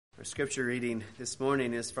Our scripture reading this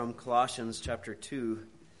morning is from Colossians chapter 2.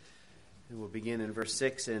 And we'll begin in verse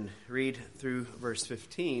 6 and read through verse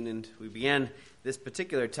 15. And we began this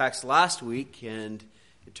particular text last week, and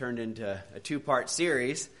it turned into a two-part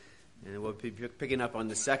series. And we'll be picking up on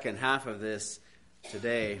the second half of this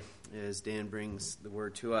today as Dan brings the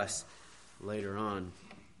word to us later on.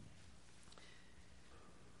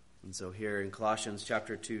 And so here in Colossians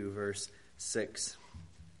chapter 2, verse 6.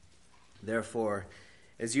 Therefore,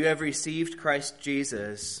 as you have received Christ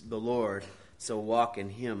Jesus, the Lord, so walk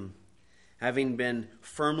in him, having been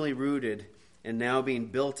firmly rooted and now being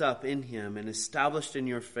built up in him and established in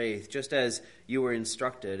your faith, just as you were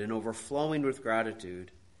instructed, and overflowing with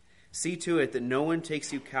gratitude. See to it that no one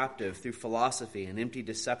takes you captive through philosophy and empty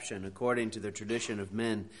deception according to the tradition of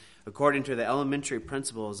men, according to the elementary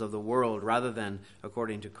principles of the world, rather than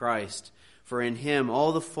according to Christ. For in him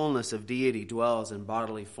all the fullness of deity dwells in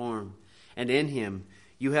bodily form, and in him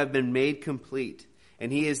you have been made complete,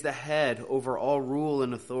 and he is the head over all rule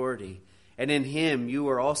and authority. And in him you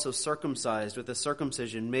were also circumcised with a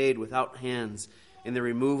circumcision made without hands, in the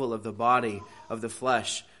removal of the body of the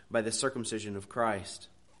flesh by the circumcision of Christ,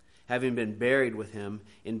 having been buried with him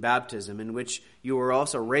in baptism, in which you were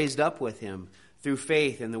also raised up with him through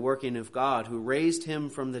faith in the working of God, who raised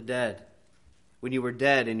him from the dead. When you were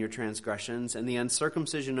dead in your transgressions and the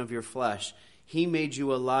uncircumcision of your flesh, he made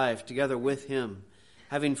you alive together with him,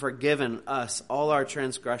 having forgiven us all our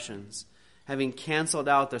transgressions, having canceled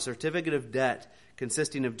out the certificate of debt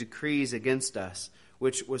consisting of decrees against us,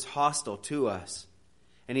 which was hostile to us.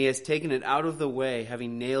 And he has taken it out of the way,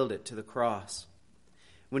 having nailed it to the cross.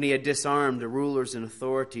 When he had disarmed the rulers and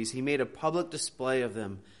authorities, he made a public display of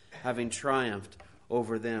them, having triumphed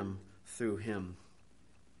over them through him.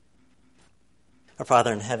 Our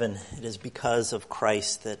Father in heaven, it is because of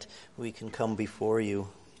Christ that we can come before you,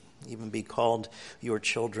 even be called your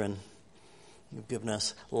children. You've given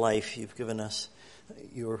us life. You've given us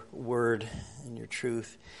your word and your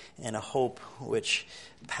truth and a hope which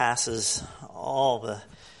passes all the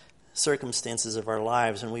circumstances of our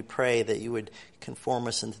lives. And we pray that you would conform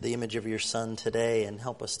us into the image of your Son today and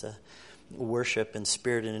help us to worship in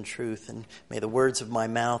spirit and in truth. And may the words of my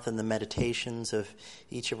mouth and the meditations of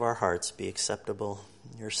each of our hearts be acceptable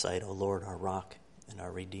in your sight, O Lord, our rock and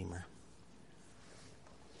our Redeemer.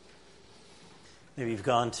 Maybe you've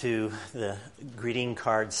gone to the greeting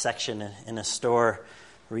card section in a store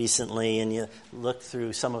recently and you look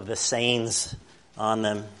through some of the sayings on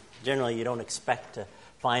them. Generally, you don't expect to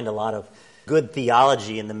find a lot of good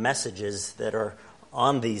theology in the messages that are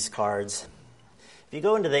on these cards. If you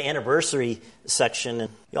go into the anniversary section,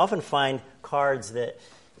 you often find cards that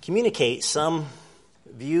communicate some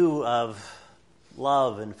view of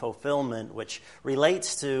love and fulfillment which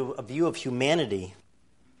relates to a view of humanity.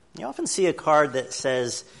 You often see a card that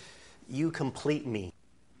says, "You complete me."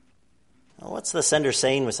 Well, what's the sender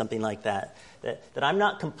saying with something like that? That I'm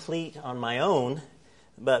not complete on my own,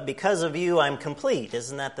 but because of you, I'm complete.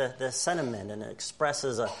 Isn't that the sentiment? And it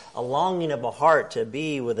expresses a longing of a heart to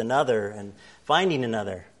be with another and finding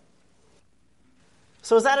another.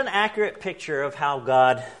 So is that an accurate picture of how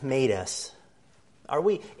God made us? Are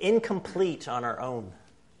we incomplete on our own?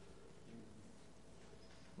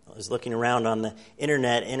 I was looking around on the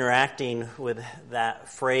internet, interacting with that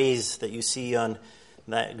phrase that you see on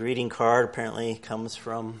that greeting card. Apparently comes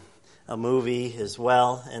from a movie as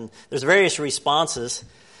well. And there's various responses.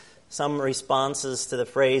 Some responses to the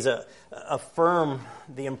phrase affirm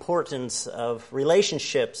the importance of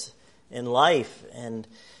relationships in life and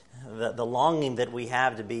the longing that we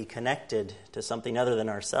have to be connected to something other than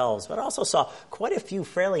ourselves. But I also saw quite a few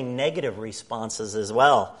fairly negative responses as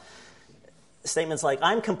well. Statements like,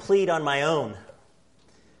 "I'm complete on my own,"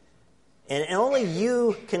 and only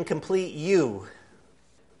you can complete you.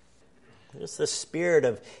 Just the spirit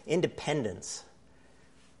of independence.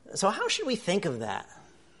 So how should we think of that?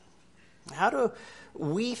 How do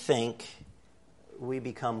we think we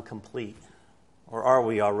become complete? Or are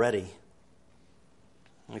we already?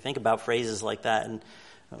 We think about phrases like that, and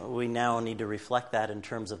we now need to reflect that in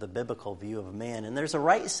terms of the biblical view of man. And there's a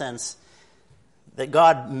right sense that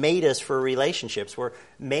God made us for relationships. We're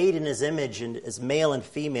made in his image and as male and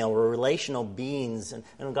female. We're relational beings.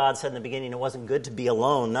 And God said in the beginning it wasn't good to be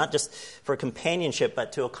alone, not just for companionship,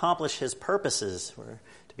 but to accomplish his purposes. We're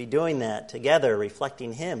to be doing that together,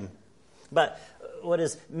 reflecting him. But what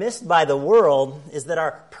is missed by the world is that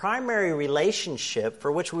our primary relationship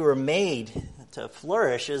for which we were made to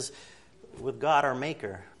flourish is with God, our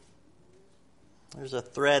Maker. There's a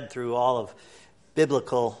thread through all of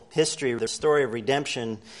biblical history, the story of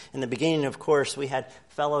redemption. In the beginning, of course, we had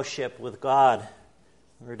fellowship with God.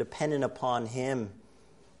 We were dependent upon him.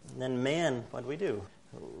 And then man, what do?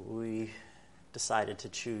 We decided to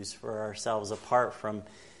choose for ourselves apart from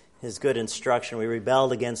his good instruction. We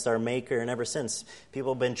rebelled against our Maker, and ever since,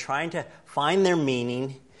 people have been trying to find their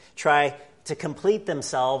meaning, try to complete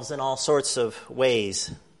themselves in all sorts of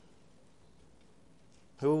ways.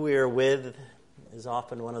 Who we are with is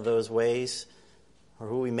often one of those ways, or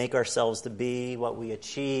who we make ourselves to be, what we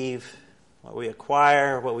achieve, what we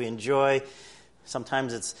acquire, what we enjoy.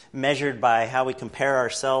 Sometimes it's measured by how we compare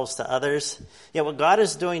ourselves to others. Yet what God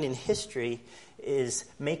is doing in history is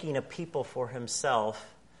making a people for himself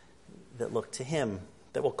that look to him,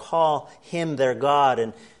 that will call him their God,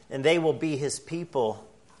 and they will be his people,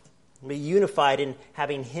 be unified in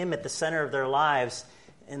having him at the center of their lives,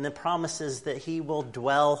 and the promises that he will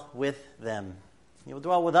dwell with them. He will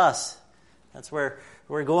dwell with us. That's where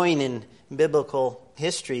we're going in biblical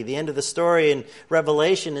history. The end of the story in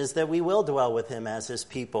Revelation is that we will dwell with him as his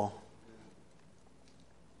people.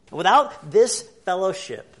 Without this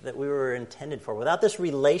fellowship that we were intended for, without this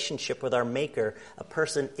relationship with our Maker, a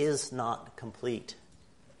person is not complete.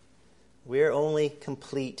 We are only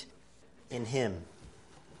complete in him.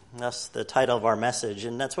 That's the title of our message,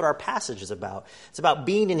 and that's what our passage is about. It's about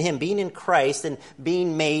being in him, being in Christ, and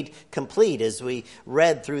being made complete. As we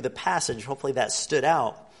read through the passage, hopefully that stood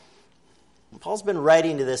out. Paul's been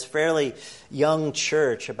writing to this fairly young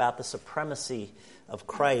church about the supremacy of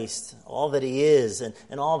Christ, all that he is,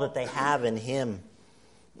 and all that they have in him.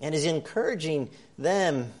 And he's encouraging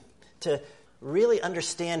them to really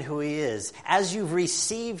understand who he is. As you've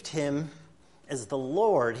received him as the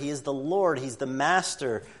Lord, he is the Lord, he's the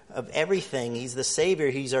master of everything, he's the Savior,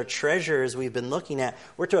 he's our treasure, as we've been looking at.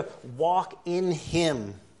 We're to walk in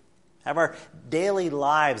him, have our daily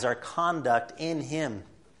lives, our conduct in him.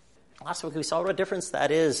 Last week we saw what a difference that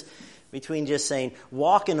is between just saying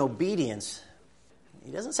walk in obedience.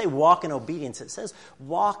 He doesn't say walk in obedience. It says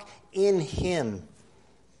walk in him.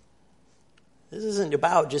 This isn't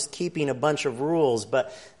about just keeping a bunch of rules,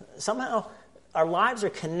 but somehow our lives are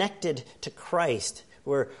connected to Christ.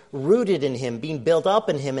 We're rooted in him, being built up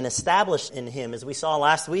in him and established in him, as we saw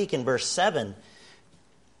last week in verse 7.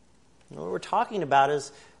 And what we're talking about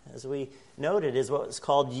is, as we noted, is what's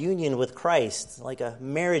called union with Christ, like a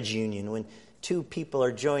marriage union. When two people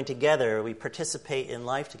are joined together, we participate in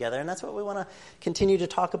life together, and that's what we want to continue to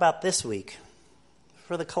talk about this week.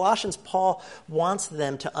 For the Colossians, Paul wants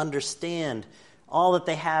them to understand all that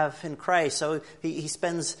they have in Christ. So he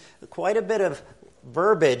spends quite a bit of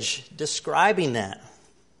verbiage describing that.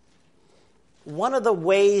 One of the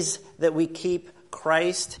ways that we keep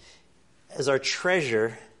Christ as our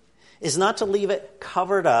treasure is not to leave it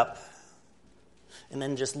covered up and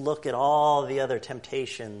then just look at all the other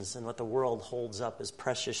temptations and what the world holds up as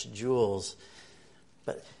precious jewels,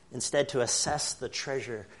 but instead to assess the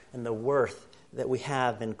treasure and the worth that we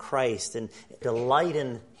have in Christ and delight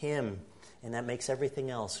in him, and that makes everything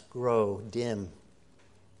else grow dim.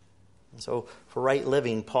 And so for right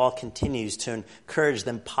living, Paul continues to encourage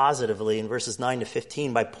them positively in verses 9 to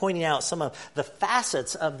 15 by pointing out some of the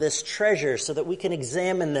facets of this treasure so that we can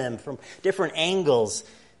examine them from different angles.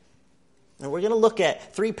 And we're going to look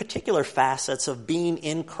at three particular facets of being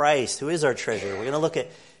in Christ, who is our treasure. We're going to look at,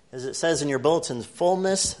 as it says in your bulletins,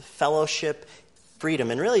 fullness, fellowship,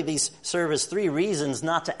 freedom. And really these serve as three reasons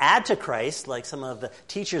not to add to Christ, like some of the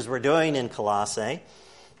teachers were doing in Colossae,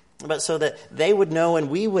 but so that they would know and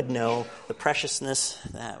we would know the preciousness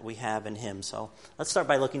that we have in him. So let's start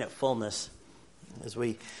by looking at fullness. As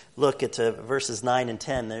we look at verses 9 and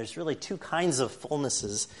 10, there's really two kinds of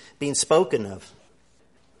fullnesses being spoken of.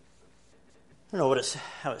 I don't know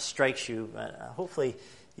how it strikes you, but hopefully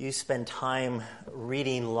you spend time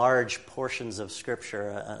reading large portions of Scripture.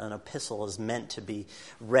 An epistle is meant to be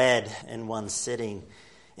read in one sitting.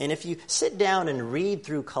 And if you sit down and read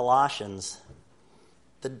through Colossians,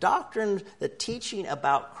 the doctrine, the teaching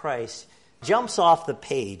about Christ jumps off the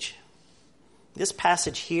page. This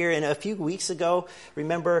passage here, and a few weeks ago,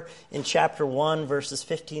 remember in chapter 1, verses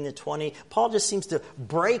 15 to 20, Paul just seems to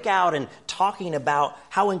break out and talking about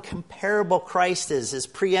how incomparable Christ is, his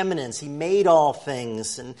preeminence. He made all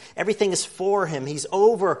things, and everything is for him. He's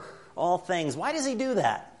over all things. Why does he do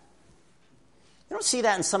that? You don't see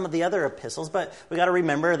that in some of the other epistles, but we got to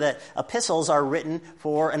remember that epistles are written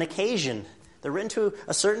for an occasion. They're written to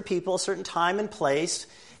a certain people, a certain time and place,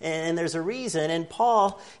 and there's a reason. And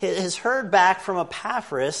Paul has heard back from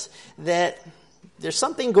Epaphras that there's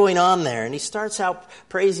something going on there. And he starts out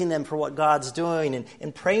praising them for what God's doing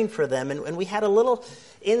and praying for them. And we had a little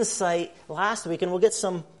insight last week, and we'll get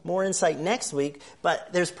some more insight next week.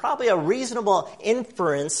 But there's probably a reasonable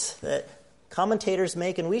inference that commentators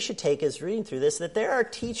make, and we should take as reading through this, that there are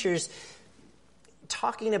teachers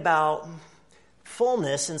talking about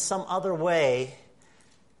fullness in some other way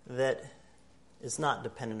that is not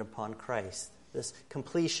dependent upon Christ. This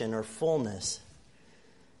completion or fullness.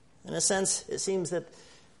 In a sense, it seems that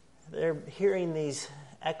they're hearing these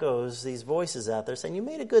echoes, these voices out there saying, you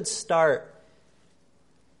made a good start,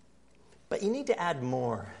 but you need to add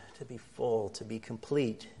more to be full, to be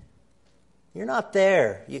complete. You're not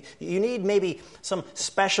there. You need maybe some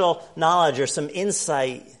special knowledge or some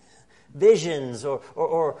insight, visions,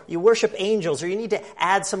 or you worship angels, or you need to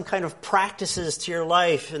add some kind of practices to your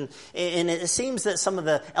life. And it seems that some of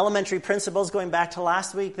the elementary principles, going back to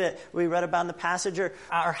last week that we read about in the passage,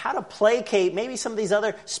 are how to placate maybe some of these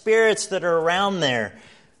other spirits that are around there.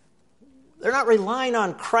 They're not relying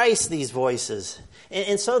on Christ, these voices.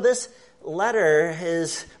 And so this letter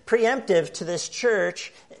is preemptive to this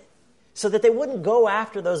church so that they wouldn't go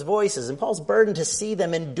after those voices. And Paul's burdened to see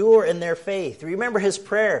them endure in their faith. Remember his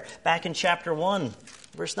prayer back in chapter 1,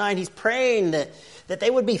 verse 9. He's praying that they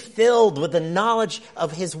would be filled with the knowledge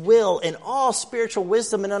of his will in all spiritual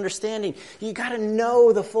wisdom and understanding. You got to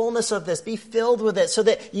know the fullness of this. Be filled with it so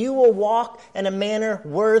that you will walk in a manner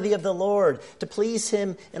worthy of the Lord, to please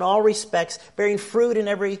him in all respects, bearing fruit in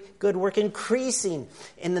every good work, increasing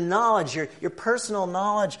in the knowledge, your personal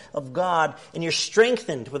knowledge of God, and you're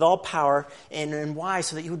strengthened with all power. And why?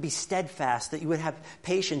 So that you would be steadfast, that you would have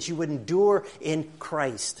patience, you would endure in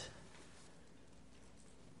Christ.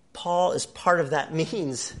 Paul is part of that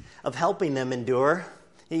means of helping them endure.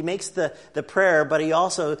 He makes the prayer, but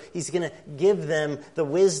he's going to give them the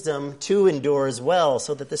wisdom to endure as well,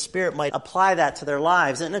 so that the Spirit might apply that to their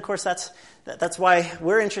lives. And of course, that's why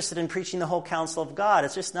we're interested in preaching the whole counsel of God.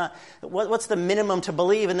 It's just not, what's the minimum to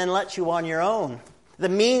believe and then let you on your own? The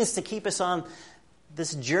means to keep us on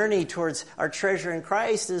this journey towards our treasure in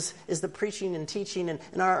Christ is the preaching and teaching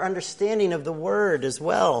and our understanding of the Word as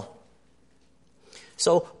well.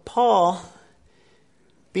 So Paul,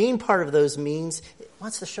 being part of those means,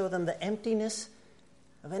 wants to show them the emptiness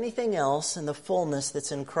of anything else and the fullness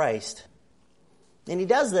that's in Christ. And he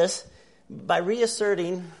does this by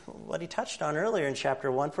reasserting what he touched on earlier in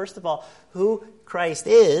chapter 1. First of all, who Christ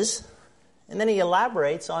is, and then he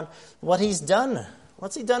elaborates on what he's done.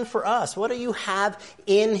 What's he done for us? What do you have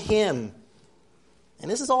in him? And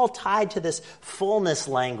this is all tied to this fullness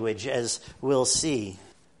language, as we'll see.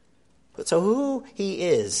 But so who he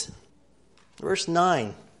is. Verse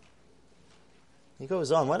 9. He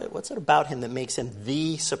goes on. What's it about him that makes him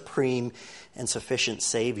the supreme and sufficient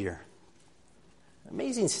Savior?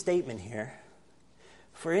 Amazing statement here.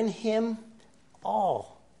 For in him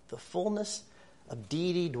all the fullness of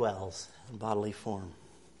deity dwells in bodily form.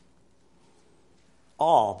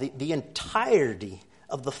 All, the entirety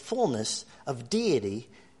of the fullness of deity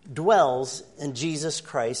dwells in Jesus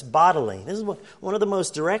Christ bodily. This is one of the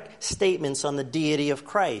most direct statements on the deity of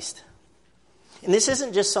Christ. And this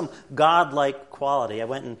isn't just some God-like quality. I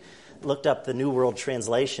went and looked up the New World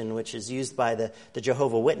Translation, which is used by the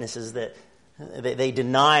Jehovah's Witnesses, that they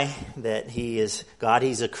deny that he is God.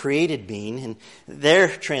 He's a created being. And their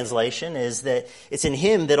translation is that it's in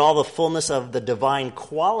him that all the fullness of the divine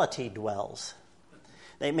quality dwells.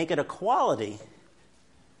 They make it a quality.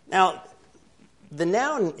 Now, the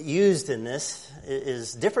noun used in this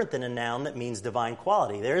is different than a noun that means divine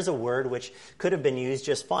quality. There is a word which could have been used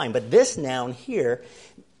just fine, but this noun here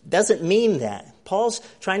doesn't mean that. Paul's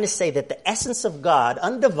trying to say that the essence of God,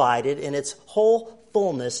 undivided in its whole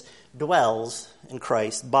fullness, dwells in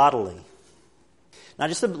Christ bodily. Not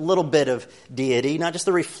just a little bit of deity, not just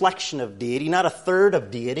a reflection of deity, not a third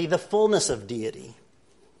of deity, the fullness of deity.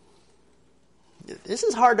 This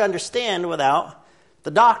is hard to understand without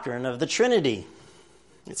the doctrine of the Trinity.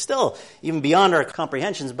 It's still even beyond our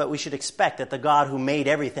comprehensions, but we should expect that the God who made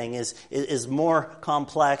everything is more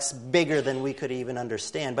complex, bigger than we could even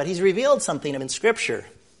understand. But he's revealed something in Scripture.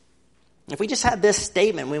 If we just had this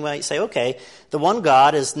statement, we might say, okay, the one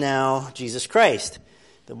God is now Jesus Christ.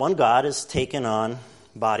 The one God has taken on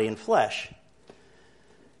body and flesh.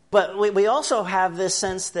 But we also have this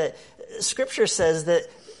sense that Scripture says that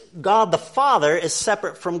God the Father is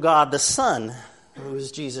separate from God the Son, who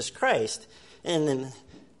is Jesus Christ. And then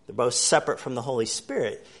they're both separate from the Holy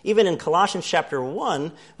Spirit. Even in Colossians chapter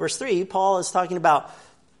 1, verse 3, Paul is talking about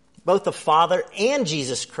both the Father and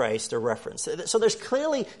Jesus Christ are referenced. So there's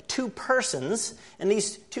clearly two persons, and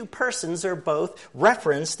these two persons are both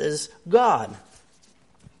referenced as God.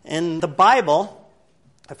 And the Bible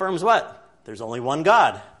affirms what? There's only one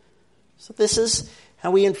God. So this is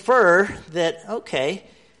how we infer that, okay,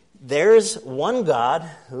 there's one God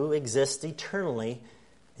who exists eternally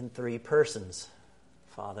in three persons: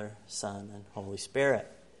 Father, Son, and Holy Spirit.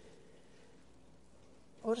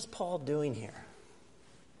 What is Paul doing here?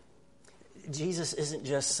 Jesus isn't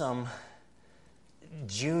just some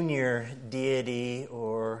junior deity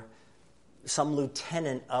or some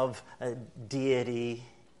lieutenant of a deity.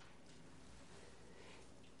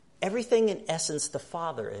 Everything in essence the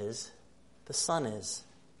Father is, the Son is.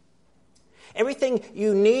 Everything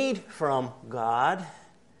you need from God,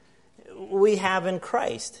 we have in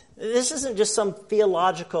Christ. This isn't just some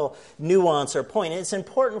theological nuance or point. It's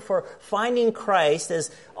important for finding Christ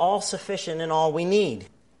as all sufficient and all we need.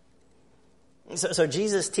 So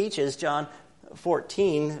Jesus teaches, John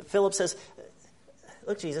 14, Philip says,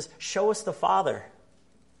 look, Jesus, show us the Father.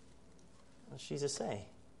 What does Jesus say?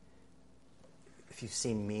 If you've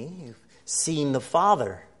seen me, you've seen the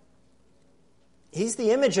Father. He's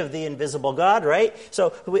the image of the invisible God, right?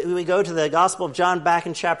 So we go to the Gospel of John back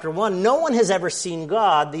in chapter 1. No one has ever seen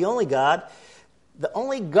God, the only God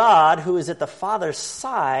who is at the Father's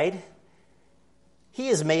side. He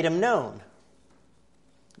has made him known.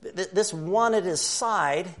 This one at his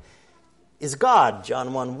side is God, John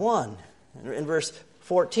 1:1. In verse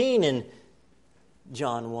 14 in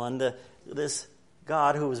John 1, this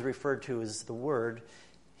God who was referred to as the Word,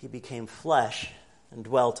 he became flesh and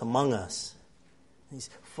dwelt among us. He's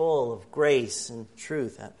full of grace and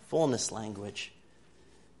truth, that fullness language.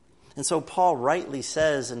 And so Paul rightly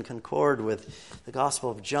says in concord with the Gospel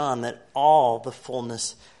of John that all the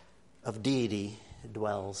fullness of deity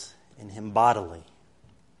dwells in him bodily.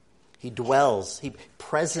 He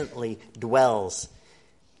presently dwells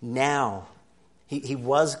now. He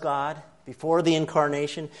was God before the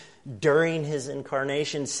incarnation, during his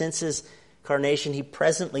incarnation, since his incarnation, he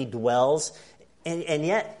presently dwells, and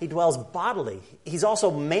yet he dwells bodily. He's also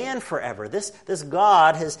man forever. This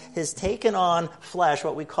God has taken on flesh,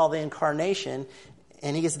 what we call the incarnation,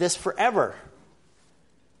 and he is this forever.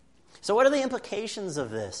 So what are the implications of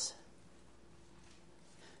this?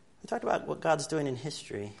 We talked about what God's doing in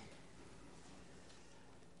history.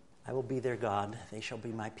 I will be their God, they shall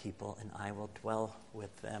be my people, and I will dwell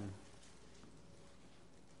with them.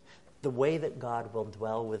 The way that God will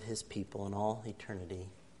dwell with his people in all eternity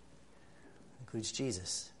includes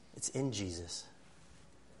Jesus. It's in Jesus.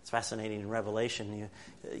 It's fascinating in Revelation.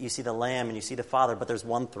 You see the Lamb and you see the Father, but there's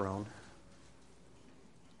one throne.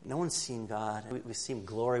 No one's seen God. We see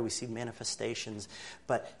glory, we see manifestations,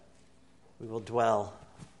 but we will dwell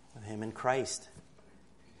with him in Christ.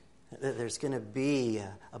 There's going to be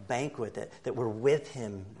a banquet that we're with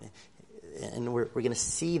him, and we're going to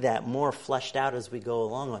see that more fleshed out as we go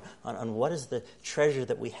along on what is the treasure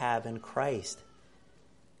that we have in Christ.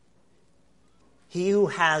 He who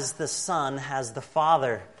has the Son has the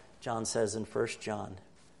Father, John says in 1 John.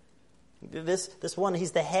 This one,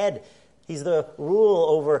 he's the head. He's the rule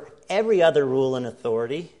over every other rule and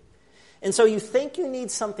authority. And so you think you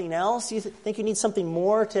need something else? You think you need something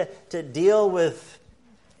more to deal with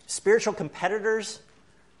spiritual competitors?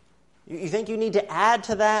 You think you need to add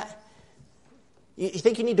to that? You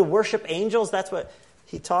think you need to worship angels? That's what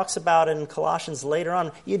he talks about in Colossians later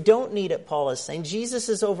on. You don't need it, Paul is saying. Jesus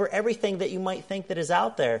is over everything that you might think that is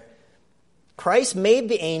out there. Christ made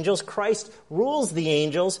the angels. Christ rules the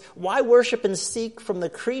angels. Why worship and seek from the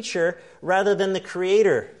creature rather than the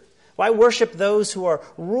Creator? Why worship those who are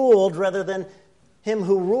ruled rather than him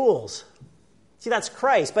who rules? See, that's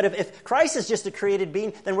Christ. But if Christ is just a created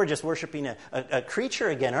being, then we're just worshiping a creature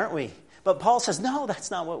again, aren't we? But Paul says, no,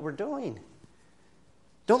 that's not what we're doing.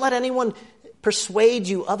 Don't let anyone persuade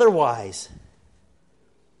you otherwise.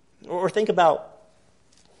 Or think about,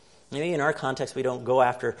 maybe in our context we don't go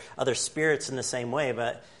after other spirits in the same way,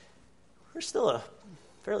 but we're still a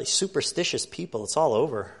fairly superstitious people. It's all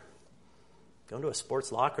over. Go into a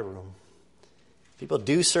sports locker room. People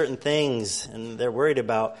do certain things, and they're worried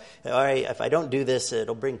about, all right, if I don't do this,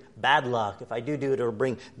 it'll bring bad luck. If I do it, it'll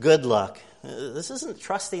bring good luck. This isn't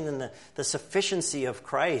trusting in the sufficiency of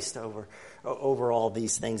Christ over all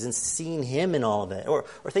these things and seeing him in all of it. Or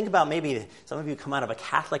think about maybe some of you come out of a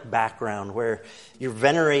Catholic background where you're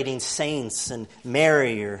venerating saints and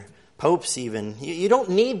Mary or popes even. You don't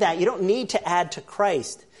need that. You don't need to add to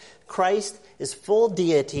Christ. Christ is full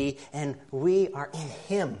deity, and we are in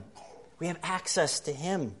him. We have access to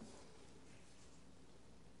him.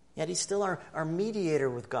 Yet he's still our mediator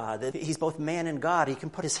with God. He's both man and God. He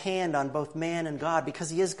can put his hand on both man and God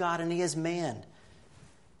because he is God and he is man.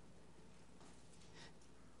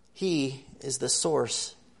 He is the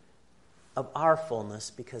source of our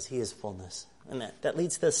fullness because he is fullness. And that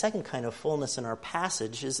leads to the second kind of fullness in our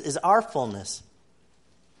passage is our fullness.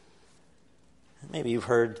 Maybe you've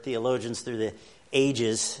heard theologians through the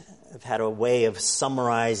ages have had a way of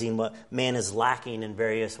summarizing what man is lacking in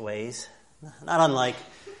various ways. Not unlike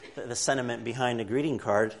the sentiment behind a greeting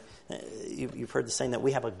card. You've heard the saying that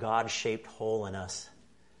we have a God-shaped hole in us.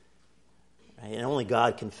 Right? And only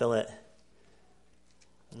God can fill it.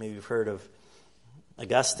 Maybe you've heard of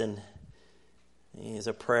Augustine. He has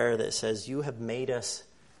a prayer that says, "You have made us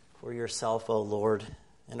for yourself, O Lord,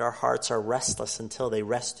 and our hearts are restless until they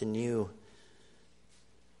rest in you."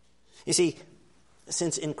 You see,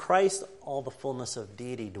 since in Christ all the fullness of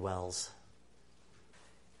deity dwells,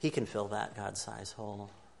 he can fill that God-sized hole.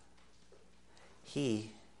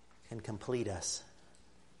 He can complete us.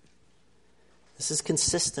 This is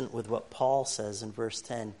consistent with what Paul says in verse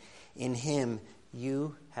 10. In him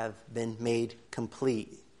you have been made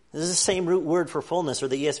complete. This is the same root word for fullness, or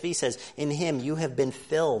the ESV says, in him you have been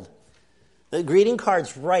filled. The greeting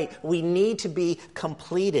card's right. We need to be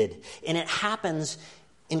completed. And it happens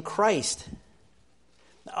in Christ.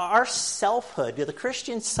 Our selfhood, the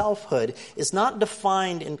Christian selfhood, is not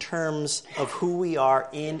defined in terms of who we are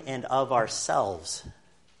in and of ourselves,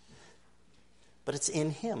 but it's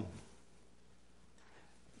in him.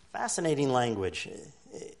 Fascinating language.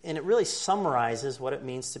 And it really summarizes what it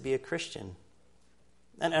means to be a Christian.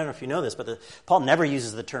 And I don't know if you know this, but Paul never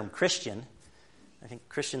uses the term Christian. I think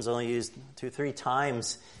Christian's only used 2-3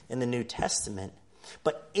 times in the New Testament.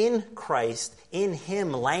 But in Christ, in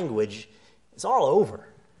him language is all over.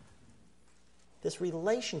 This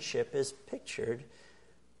relationship is pictured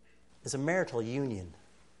as a marital union.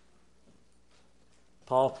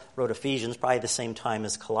 Paul wrote Ephesians probably the same time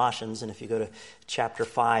as Colossians, and if you go to chapter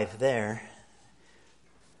 5 there,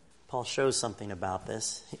 Paul shows something about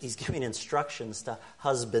this. He's giving instructions to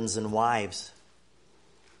husbands and wives.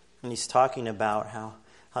 And he's talking about how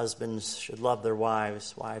husbands should love their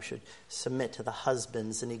wives should submit to the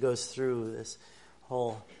husbands, and he goes through this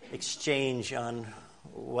whole exchange on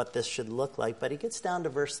what this should look like. But he gets down to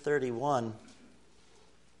verse 31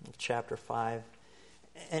 of chapter 5,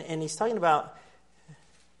 and he's talking about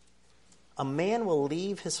a man will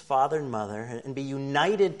leave his father and mother and be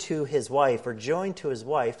united to his wife or joined to his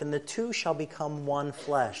wife, and the two shall become one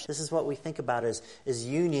flesh. This is what we think about as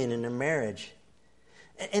union in a marriage.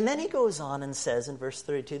 And then he goes on and says in verse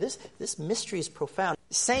 32, this mystery is profound,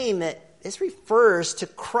 saying that this refers to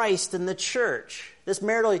Christ and the church. This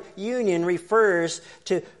marital union refers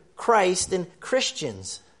to Christ and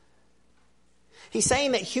Christians. He's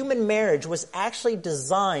saying that human marriage was actually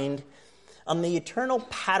designed on the eternal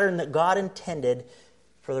pattern that God intended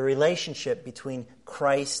for the relationship between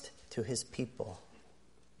Christ to his people.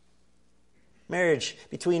 Marriage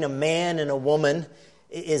between a man and a woman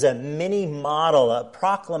is a mini model, a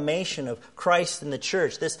proclamation of Christ and the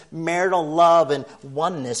church. This marital love and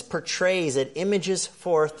oneness portrays, it images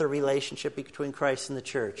forth the relationship between Christ and the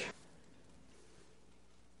church.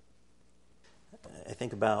 I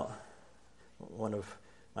think about one of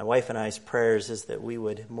my wife and I's prayers is that we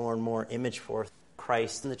would more and more image forth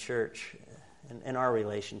Christ and the church in our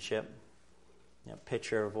relationship.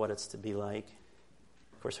 Picture of what it's to be like.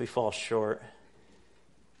 Of course, we fall short.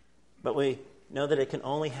 But we know that it can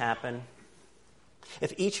only happen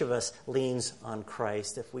if each of us leans on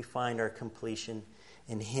Christ, if we find our completion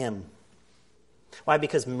in him. Why?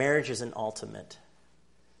 Because marriage isn't ultimate.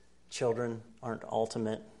 Children aren't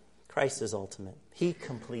ultimate. Christ is ultimate. He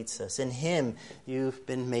completes us. In him, you've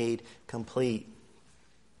been made complete.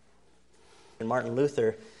 And Martin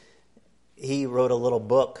Luther, he wrote a little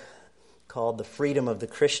book called The Freedom of the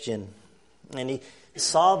Christian. And he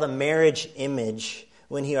saw the marriage image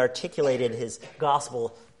when he articulated his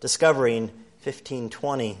gospel discovery in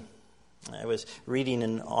 1520. I was reading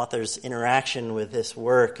an author's interaction with this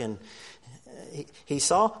work, and he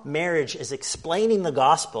saw marriage as explaining the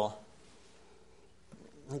gospel.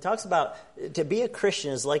 He talks about to be a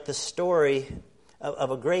Christian is like the story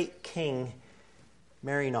of a great king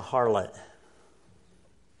marrying a harlot.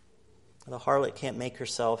 The harlot can't make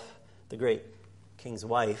herself the great king's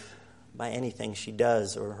wife by anything she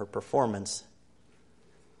does or her performance.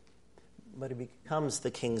 But he becomes the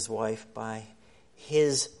king's wife by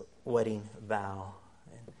his wedding vow.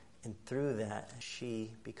 And through that,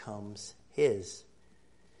 she becomes his.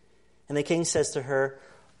 And the king says to her,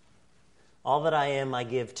 "All that I am, I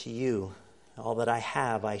give to you. All that I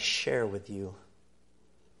have, I share with you."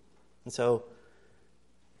 And so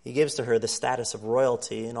he gives to her the status of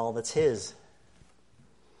royalty and all that's his.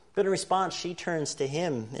 But in response, she turns to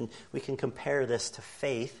him, and we can compare this to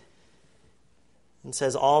faith, and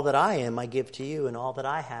says, "All that I am, I give to you, and all that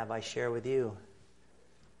I have, I share with you."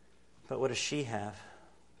 But what does she have?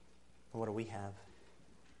 And what do we have?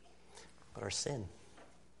 But our sin.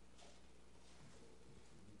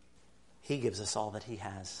 He gives us all that he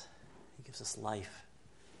has. He gives us life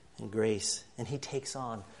and grace, and he takes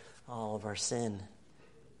on all of our sin.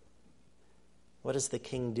 What does the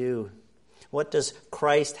king do? What does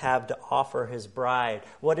Christ have to offer his bride?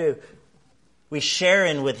 What do we share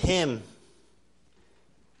in with him?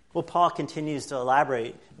 Well, Paul continues to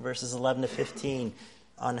elaborate in verses 11 to 15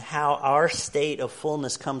 on how our state of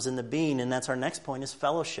fullness comes into being, and that's our next point, is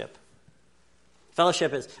fellowship.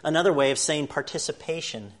 Fellowship is another way of saying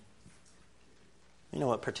participation. You know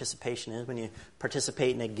what participation is. When you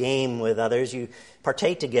participate in a game with others, you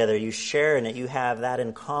partake together, you share in it, you have that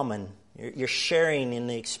in common. You're sharing in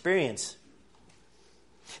the experience.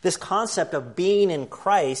 This concept of being in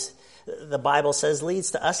Christ, the Bible says,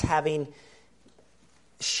 leads to us having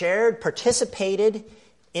shared, participated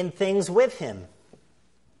in things with him.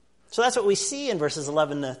 So that's what we see in verses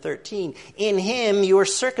 11 to 13. In him you were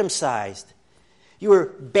circumcised. You were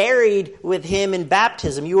buried with him in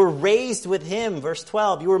baptism. You were raised with him, verse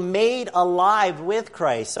 12. You were made alive with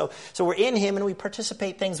Christ. So we're in him and we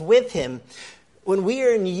participate things with him. When we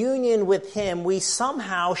are in union with him, we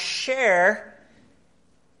somehow share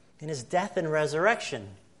in his death and resurrection.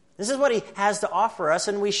 This is what he has to offer us,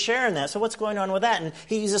 and we share in that. So what's going on with that? And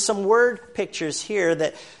he uses some word pictures here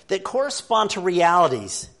that correspond to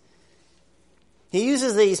realities. He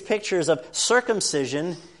uses these pictures of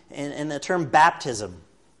circumcision and the term baptism.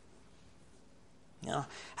 You know,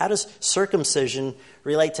 how does circumcision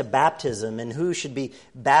relate to baptism, and who should be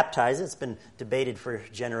baptized? It's been debated for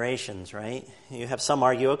generations, right? You have some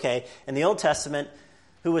argue, okay, in the Old Testament,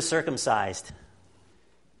 who was circumcised?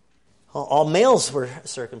 All males were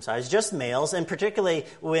circumcised, just males, and particularly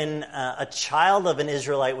when a child of an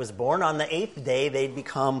Israelite was born, on the 8th day they'd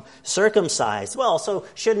become circumcised. Well, so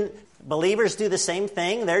shouldn't believers do the same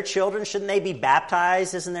thing? Their children, shouldn't they be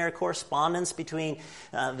baptized? Isn't there a correspondence between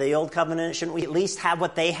the Old Covenant? Shouldn't we at least have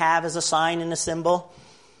what they have as a sign and a symbol?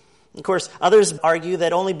 Of course, others argue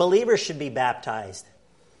that only believers should be baptized.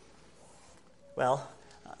 Well,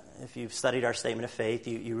 if you've studied our statement of faith,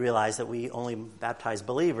 you realize that we only baptize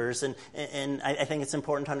believers, and I think it's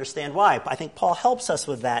important to understand why. I think Paul helps us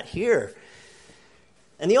with that here.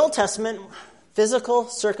 In the Old Testament, physical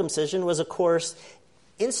circumcision was, of course,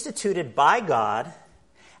 instituted by God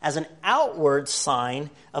as an outward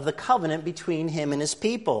sign of the covenant between him and his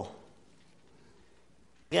people.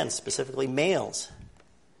 Again, specifically males.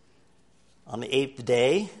 On the 8th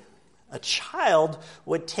day, a child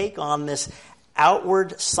would take on this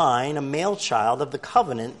outward sign, a male child, of the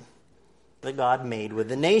covenant that God made with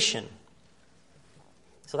the nation.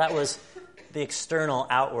 So that was the external,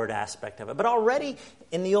 outward aspect of it. But already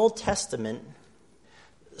in the Old Testament,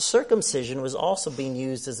 circumcision was also being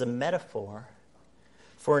used as a metaphor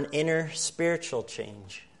for an inner spiritual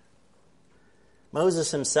change.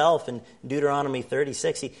 Moses himself in Deuteronomy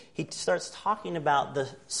 36, he starts talking about the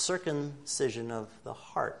circumcision of the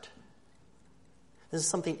heart. This is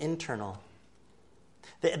something internal.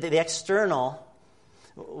 The external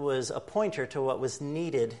was a pointer to what was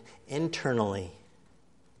needed internally.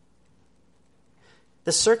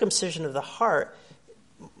 The circumcision of the heart,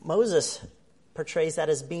 Moses portrays that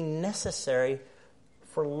as being necessary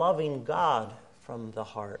for loving God from the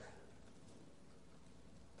heart.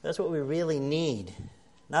 That's what we really need.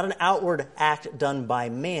 Not an outward act done by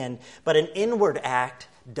man, but an inward act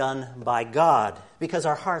done by God, because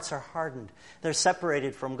our hearts are hardened. They're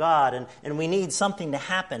separated from God, and we need something to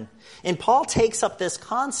happen. And Paul takes up this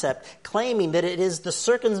concept, claiming that it is the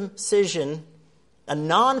circumcision, a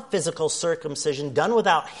non-physical circumcision done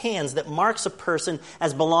without hands, that marks a person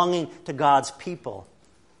as belonging to God's people.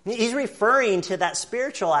 He's referring to that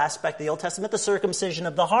spiritual aspect of the Old Testament, the circumcision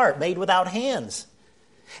of the heart, made without hands.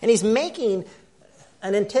 And he's making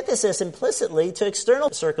an antithesis implicitly to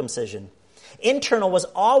external circumcision. Internal was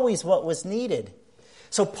always what was needed.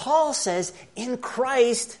 So Paul says, in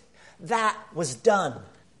Christ, that was done.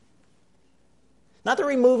 Not the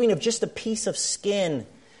removing of just a piece of skin,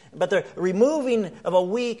 but the removing of a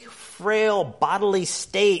weak, frail, bodily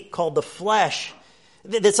state called the flesh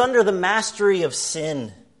that's under the mastery of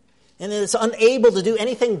sin, and it's unable to do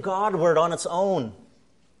anything Godward on its own.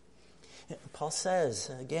 Paul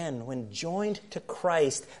says, again, when joined to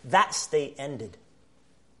Christ, that state ended.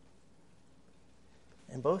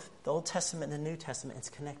 In both the Old Testament and the New Testament, it's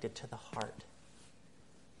connected to the heart.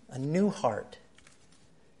 A new heart.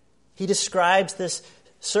 He describes this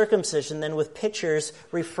circumcision then with pictures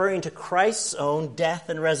referring to Christ's own death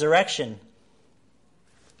and resurrection.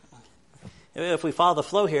 If we follow the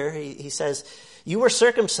flow here, he says, you were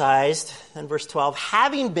circumcised, in verse 12,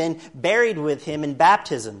 having been buried with him in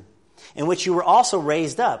baptism, in which you were also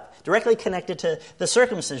raised up, directly connected to the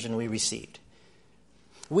circumcision we received.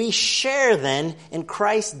 We share then in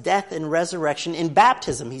Christ's death and resurrection in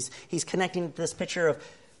baptism. He's connecting this picture of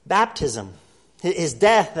baptism. His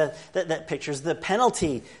death, that pictures the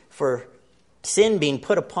penalty for sin being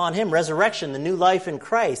put upon him. Resurrection, the new life in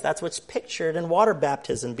Christ. That's what's pictured in water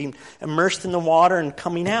baptism, being immersed in the water and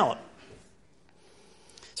coming out.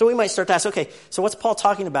 So we might start to ask, okay, so what's Paul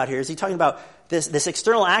talking about here? Is he talking about this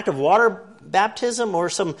external act of water baptism or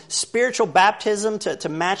some spiritual baptism to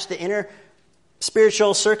match the inner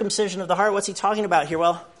spiritual circumcision of the heart? What's he talking about here?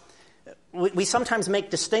 Well, we sometimes make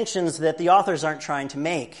distinctions that the authors aren't trying to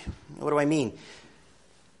make. What do I mean?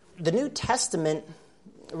 The New Testament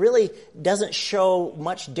really doesn't show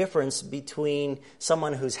much difference between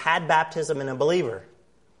someone who's had baptism and a believer.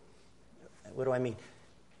 What do I mean?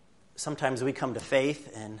 Sometimes we come to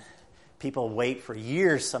faith and people wait for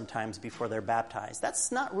years sometimes before they're baptized.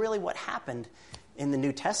 That's not really what happened in the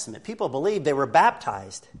New Testament. People believed they were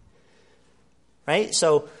baptized. Right?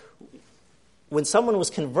 So when someone was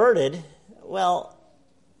converted, well,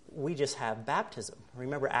 we just have baptism.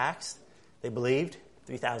 Remember Acts? They believed,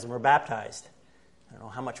 3,000 were baptized. I don't know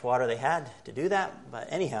how much water they had to do that, but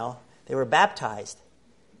anyhow, they were baptized.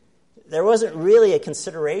 There wasn't really a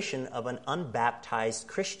consideration of an unbaptized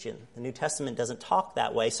Christian. The New Testament doesn't talk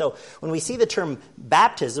that way. So when we see the term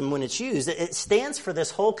baptism, when it's used, it stands for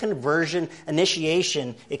this whole conversion,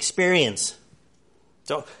 initiation experience.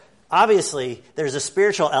 So obviously, there's a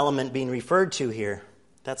spiritual element being referred to here.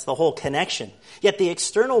 That's the whole connection. Yet the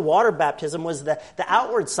external water baptism was the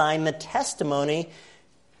outward sign, the testimony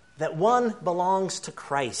that one belongs to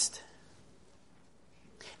Christ.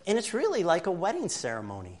 And it's really like a wedding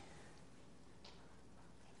ceremony.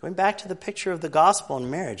 Going back to the picture of the gospel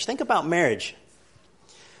and marriage. Think about marriage.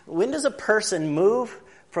 When does a person move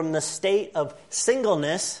from the state of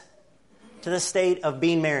singleness to the state of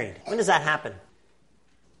being married? When does that happen?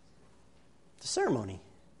 The ceremony.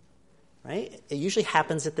 Right? It usually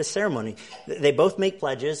happens at the ceremony. They both make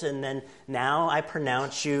pledges, and then now I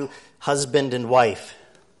pronounce you husband and wife.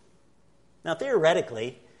 Now,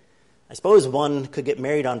 theoretically, I suppose one could get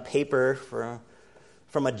married on paper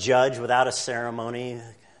from a judge without a ceremony.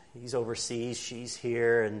 He's overseas, she's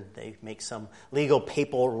here, and they make some legal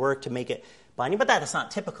paperwork to make it binding. But that's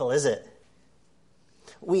not typical, is it?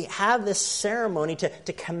 We have this ceremony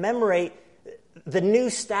to commemorate the new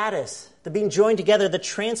status, the being joined together, the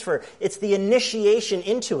transfer. It's the initiation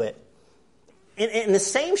into it. And the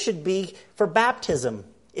same should be for baptism.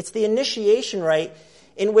 It's the initiation rite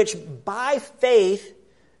in which by faith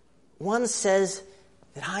one says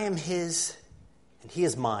that I am his and he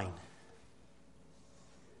is mine.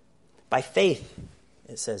 By faith,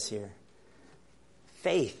 it says here.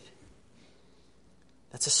 Faith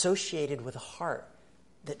that's associated with a heart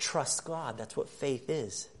that trusts God. That's what faith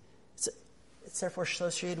is. It's therefore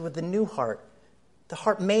associated with the new heart, the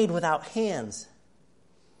heart made without hands.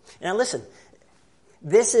 Now listen,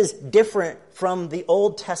 this is different from the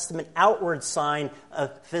Old Testament outward sign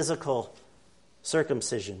of physical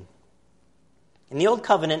circumcision. In the Old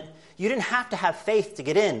Covenant, you didn't have to have faith to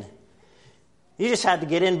get in. You just had to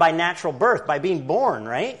get in by natural birth, by being born,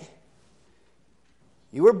 right?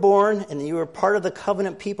 You were born and you were part of the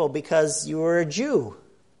covenant people because you were a Jew.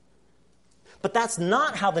 But that's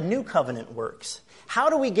not how the new covenant works. How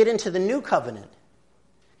do we get into the new covenant?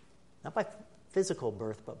 Not by physical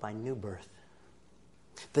birth, but by new birth.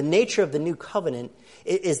 The nature of the new covenant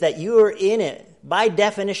is that you are in it, by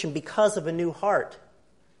definition, because of a new heart.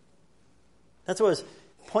 That's what was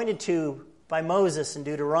pointed to by Moses in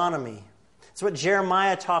Deuteronomy. It's what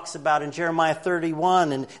Jeremiah talks about in Jeremiah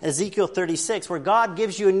 31 and Ezekiel 36, where God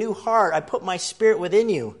gives you a new heart. I put my spirit within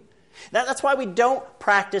you. That's why we don't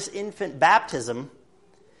practice infant baptism,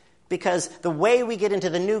 because the way we get into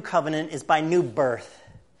the new covenant is by new birth.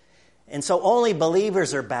 And so only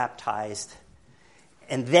believers are baptized,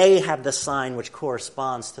 and they have the sign which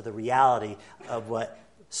corresponds to the reality of what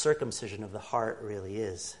circumcision of the heart really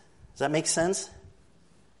is. Does that make sense?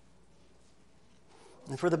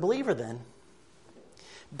 And for the believer then,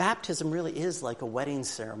 baptism really is like a wedding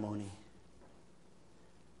ceremony.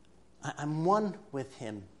 I'm one with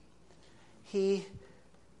him. He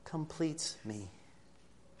completes me.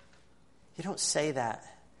 You don't say that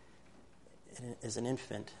as an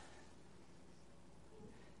infant.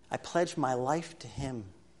 I pledge my life to him,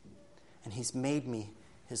 and he's made me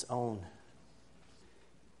his own.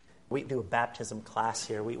 We do a baptism class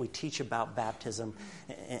here. We teach about baptism,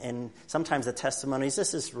 and sometimes the testimonies,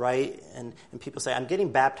 this is right, and people say, I'm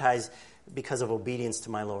getting baptized because of obedience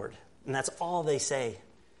to my Lord. And that's all they say.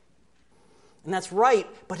 And that's right,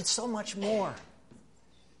 but it's so much more.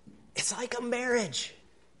 It's like a marriage.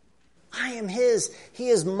 I am his, he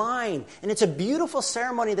is mine. And it's a beautiful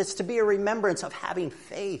ceremony that's to be a remembrance of having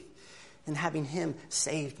faith And having him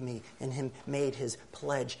saved me and him made his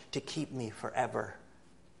pledge to keep me forever.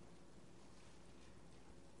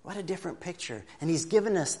 What a different picture. And he's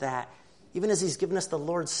given us that, even as he's given us the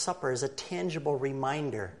Lord's Supper as a tangible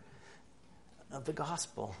reminder of the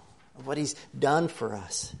gospel, of what he's done for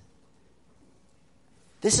us.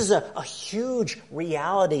 This is a huge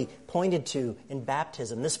reality pointed to in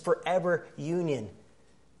baptism, this forever union.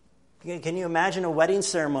 Can you imagine a wedding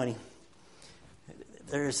ceremony?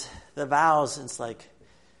 There's the vows, and it's like,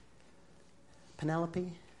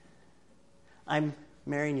 Penelope, I'm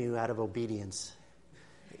marrying you out of obedience.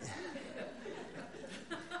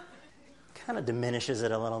 Kind of diminishes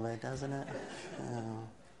it a little bit, doesn't it?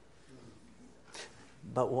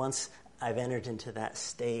 But once I've entered into that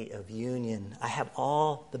state of union, I have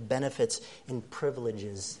all the benefits and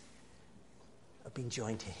privileges of being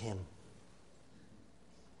joined to him.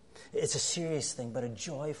 It's a serious thing, but a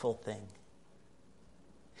joyful thing.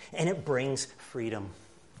 And it brings freedom.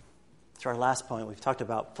 It's our last point. We've talked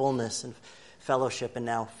about fullness and fellowship and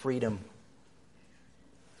now freedom.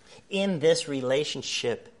 In this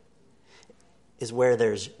relationship is where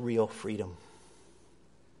there's real freedom.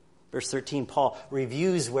 Verse 13, Paul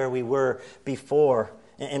reviews where we were before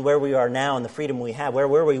and where we are now and the freedom we have. Where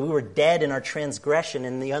were we? We were dead in our transgression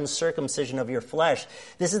and the uncircumcision of your flesh.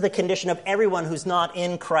 This is the condition of everyone who's not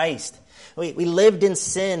in Christ. We lived in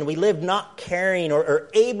sin. We lived not caring or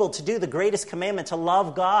able to do the greatest commandment, to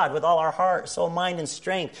love God with all our heart, soul, mind, and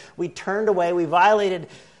strength. We turned away. We violated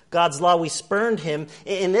God's law. We spurned him.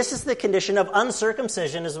 And this is the condition of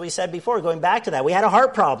uncircumcision, as we said before, going back to that. We had a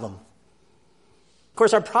heart problem. Of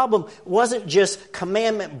course, our problem wasn't just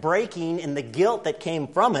commandment breaking and the guilt that came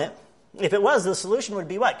from it. If it was, the solution would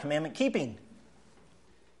be what? Commandment keeping.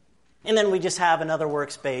 And then we just have another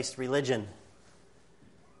works-based religion.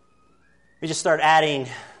 We just start adding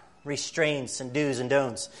restraints and do's and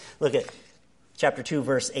don'ts. Look at chapter 2,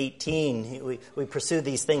 verse 18. We pursue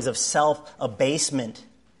these things of self-abasement,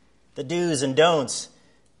 the do's and don'ts.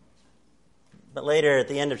 But later, at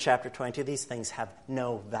the end of chapter 22, these things have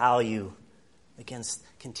no value against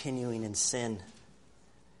continuing in sin.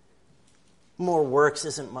 More works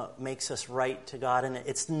isn't what makes us right to God, and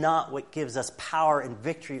it's not what gives us power and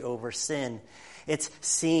victory over sin. It's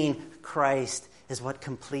seeing Christ is what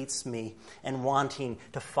completes me and wanting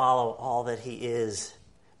to follow all that he is,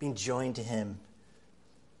 being joined to him.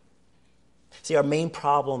 See, our main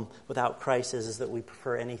problem without Christ is that we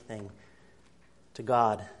prefer anything to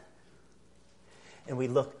God, and we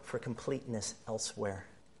look for completeness elsewhere.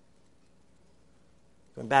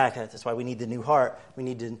 Going back, that's why we need the new heart. We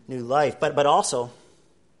need the new life. But also,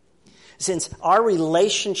 since our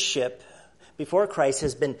relationship before Christ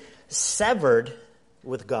has been severed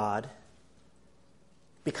with God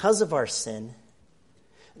because of our sin,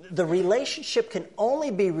 the relationship can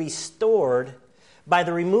only be restored by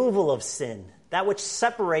the removal of sin. That which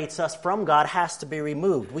separates us from God has to be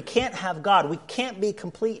removed. We can't have God. We can't be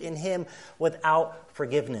complete in him without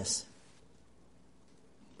forgiveness.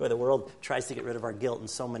 Boy, the world tries to get rid of our guilt in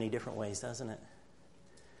so many different ways, doesn't it?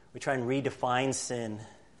 We try and redefine sin.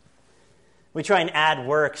 We try and add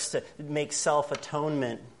works to make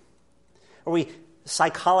self-atonement. Or we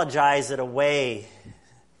psychologize it away,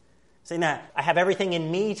 saying that I have everything in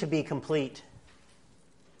me to be complete.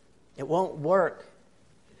 It won't work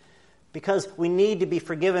because we need to be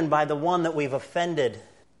forgiven by the one that we've offended.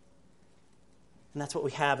 And that's what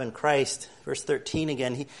we have in Christ. Verse 13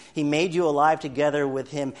 again, he made you alive together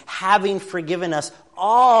with him, having forgiven us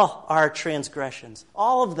all our transgressions,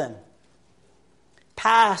 all of them,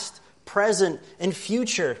 past, present, and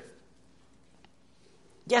future.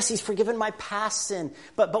 Yes, he's forgiven my past sin,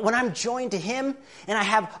 but when I'm joined to him and I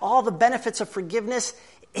have all the benefits of forgiveness,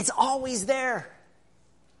 it's always there.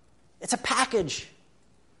 It's a package.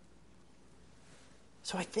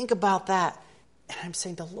 So I think about that, and I'm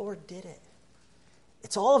saying the Lord did it.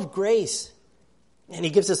 It's all of grace. And he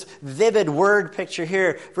gives this vivid word picture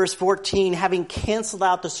here. Verse 14, having canceled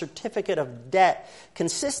out the certificate of debt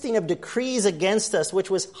consisting of decrees against us, which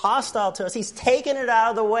was hostile to us. He's taken it out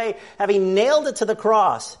of the way, having nailed it to the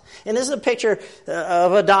cross. And this is a picture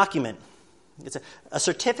of a document. It's a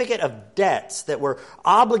certificate of debts that we're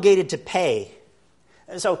obligated to pay.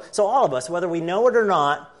 So all of us, whether we know it or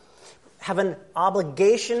not, have an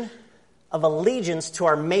obligation of allegiance to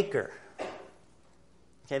our Maker.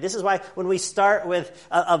 Okay, this is why when we start with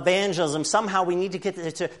evangelism, somehow we need to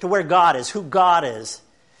get to where God is, who God is.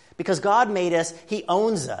 Because God made us, he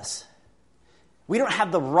owns us. We don't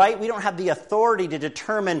have the right, we don't have the authority to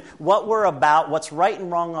determine what we're about, what's right and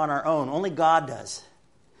wrong on our own. Only God does.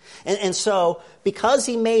 And so, because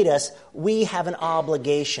he made us, we have an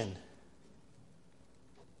obligation.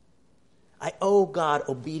 I owe God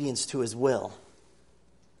obedience to his will.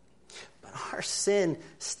 But our sin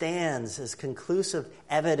stands as conclusive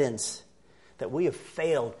evidence that we have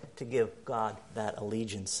failed to give God that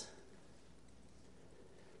allegiance.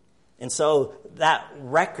 And so that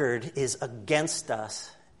record is against us.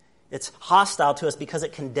 It's hostile to us because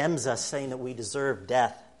it condemns us, saying that we deserve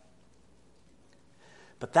death.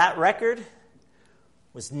 But that record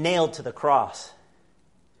was nailed to the cross.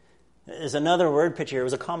 There's another word picture here. It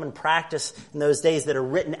was a common practice in those days that a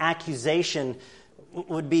written accusation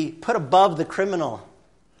would be put above the criminal.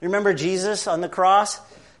 Remember Jesus on the cross?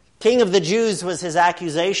 King of the Jews was his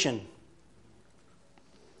accusation.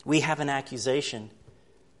 We have an accusation.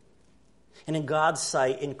 And in God's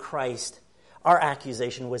sight, in Christ, our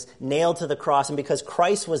accusation was nailed to the cross. And because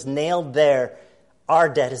Christ was nailed there, our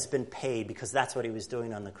debt has been paid, because that's what he was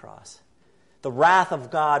doing on the cross. The wrath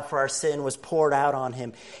of God for our sin was poured out on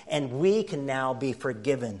him, and we can now be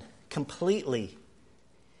forgiven completely.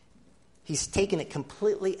 He's taken it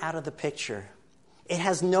completely out of the picture. It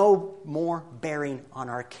has no more bearing on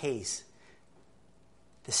our case.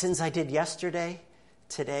 The sins I did yesterday,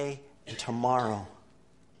 today, and tomorrow.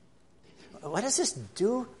 What does this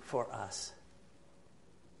do for us?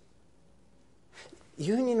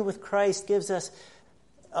 Union with Christ gives us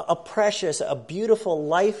a precious, a beautiful,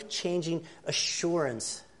 life-changing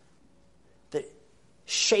assurance that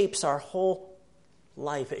shapes our whole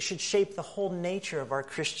life. It should shape the whole nature of our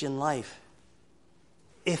Christian life.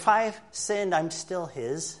 If I've sinned, I'm still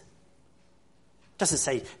his. It doesn't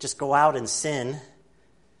say just go out and sin.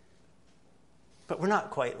 But we're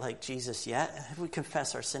not quite like Jesus yet. If we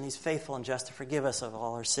confess our sin, he's faithful and just to forgive us of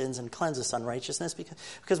all our sins and cleanse us unrighteousness,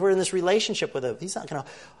 because we're in this relationship with him. He's not going to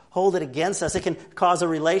hold it against us. It can cause a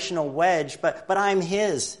relational wedge, but I'm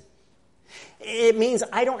his. It means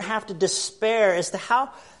I don't have to despair as to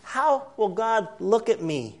how will God look at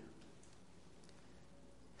me.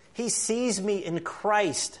 He sees me in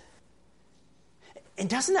Christ. And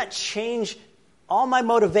doesn't that change all my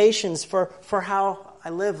motivations for how I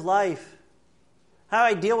live life? How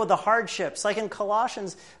I deal with the hardships. Like in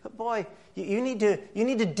Colossians, boy, you need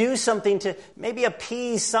to do something to maybe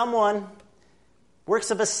appease someone.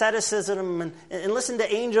 Works of asceticism and listen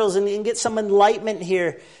to angels and get some enlightenment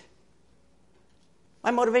here.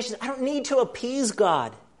 My motivation is I don't need to appease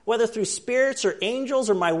God, whether through spirits or angels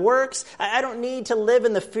or my works. I don't need to live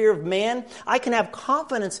in the fear of man. I can have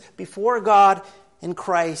confidence before God in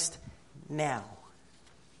Christ now,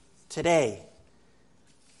 today.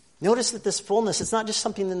 Notice that this fullness, it's not just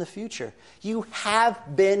something in the future. You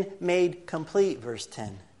have been made complete, verse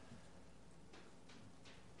 10.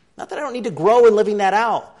 Not that I don't need to grow in living that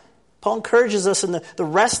out. Paul encourages us in the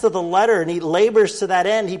rest of the letter, and he labors to that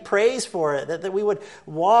end. He prays for it, that we would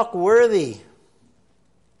walk worthy.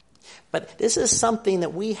 But this is something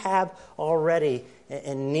that we have already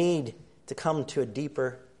and need to come to a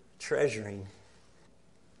deeper treasuring,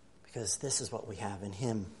 because this is what we have in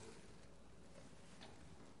him.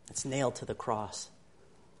 It's nailed to the cross.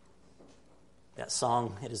 That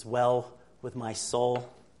song, "It Is Well With My Soul,"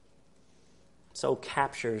 so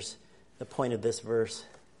captures the point of this verse.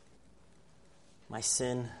 My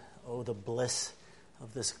sin, oh, the bliss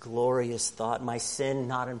of this glorious thought. My sin,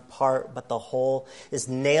 not in part, but the whole, is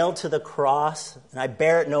nailed to the cross, and I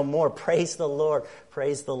bear it no more. Praise the Lord,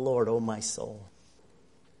 oh my soul.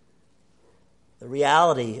 The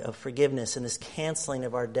reality of forgiveness and this canceling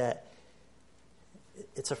of our debt,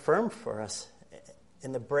 it's affirmed for us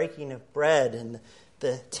in the breaking of bread and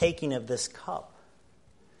the taking of this cup.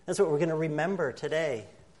 That's what we're going to remember today.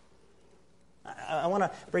 I want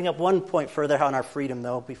to bring up one point further on our freedom,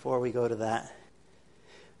 though, before we go to that.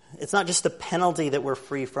 It's not just the penalty that we're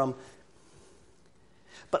free from,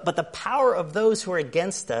 but the power of those who are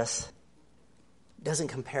against us doesn't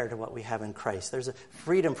compare to what we have in Christ. There's a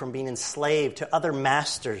freedom from being enslaved to other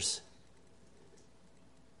masters.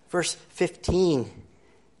 Verse 15,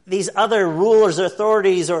 these other rulers,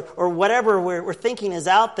 authorities, or whatever we're thinking is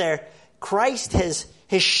out there, Christ has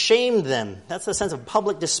shamed them. That's the sense of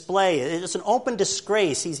public display. It's an open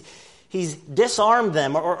disgrace. He's disarmed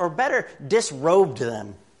them, or better, disrobed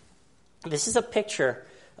them. This is a picture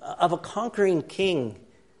of a conquering king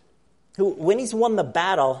who, when he's won the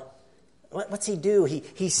battle, what's he do?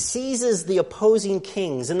 He seizes the opposing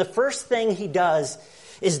kings, and the first thing he does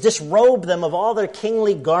is disrobe them of all their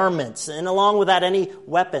kingly garments, and along with that, any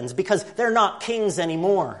weapons, because they're not kings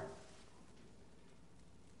anymore.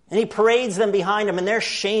 And he parades them behind him, and they're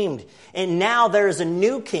shamed. And now there is a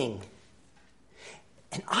new king.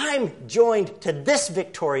 And I'm joined to this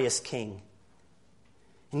victorious king.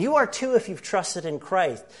 And you are too if you've trusted in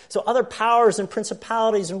Christ. So other powers and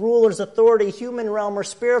principalities and rulers, authority, human realm or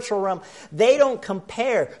spiritual realm, they don't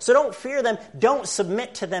compare. So don't fear them. Don't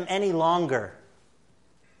submit to them any longer.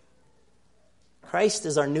 Christ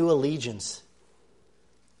is our new allegiance.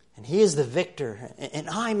 And He is the victor. And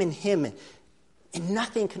I'm in Him. And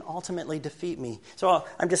nothing can ultimately defeat me. So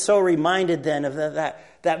I'm just so reminded then of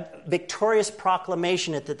that victorious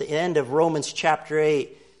proclamation at the end of Romans chapter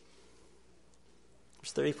 8.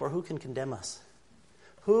 Verse 34, who can condemn us?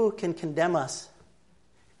 Who can condemn us?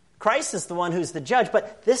 Christ is the one who's the judge,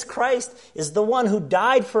 but this Christ is the one who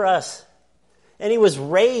died for us. And He was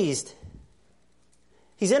raised.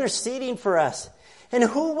 He's interceding for us. And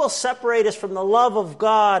who will separate us from the love of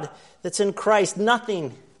God that's in Christ?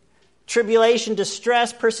 Nothing. Tribulation,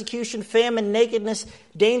 distress, persecution, famine, nakedness,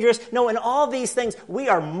 dangerous. No, in all these things, we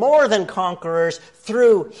are more than conquerors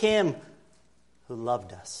through Him who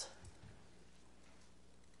loved us.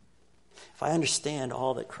 If I understand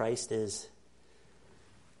all that Christ is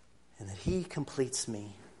and that He completes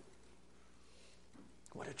me,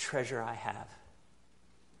 what a treasure I have.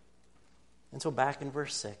 And so back in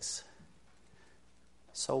verse 6,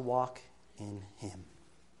 so walk in Him.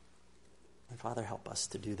 And Father, help us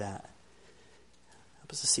to do that.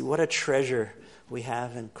 Help us to see what a treasure we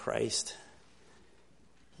have in Christ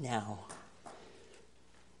now.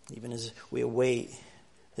 Even as we await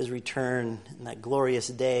His return in that glorious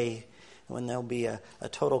day when there'll be a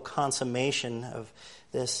total consummation of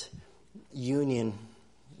this union,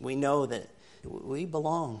 we know that we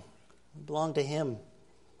belong. We belong to Him.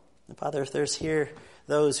 And Father, if there's here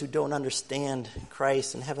those who don't understand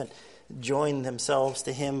Christ and haven't joined themselves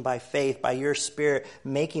to Him by faith, by Your Spirit,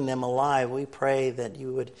 making them alive, we pray that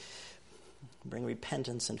You would bring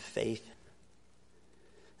repentance and faith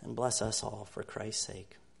and bless us all for Christ's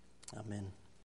sake. Amen.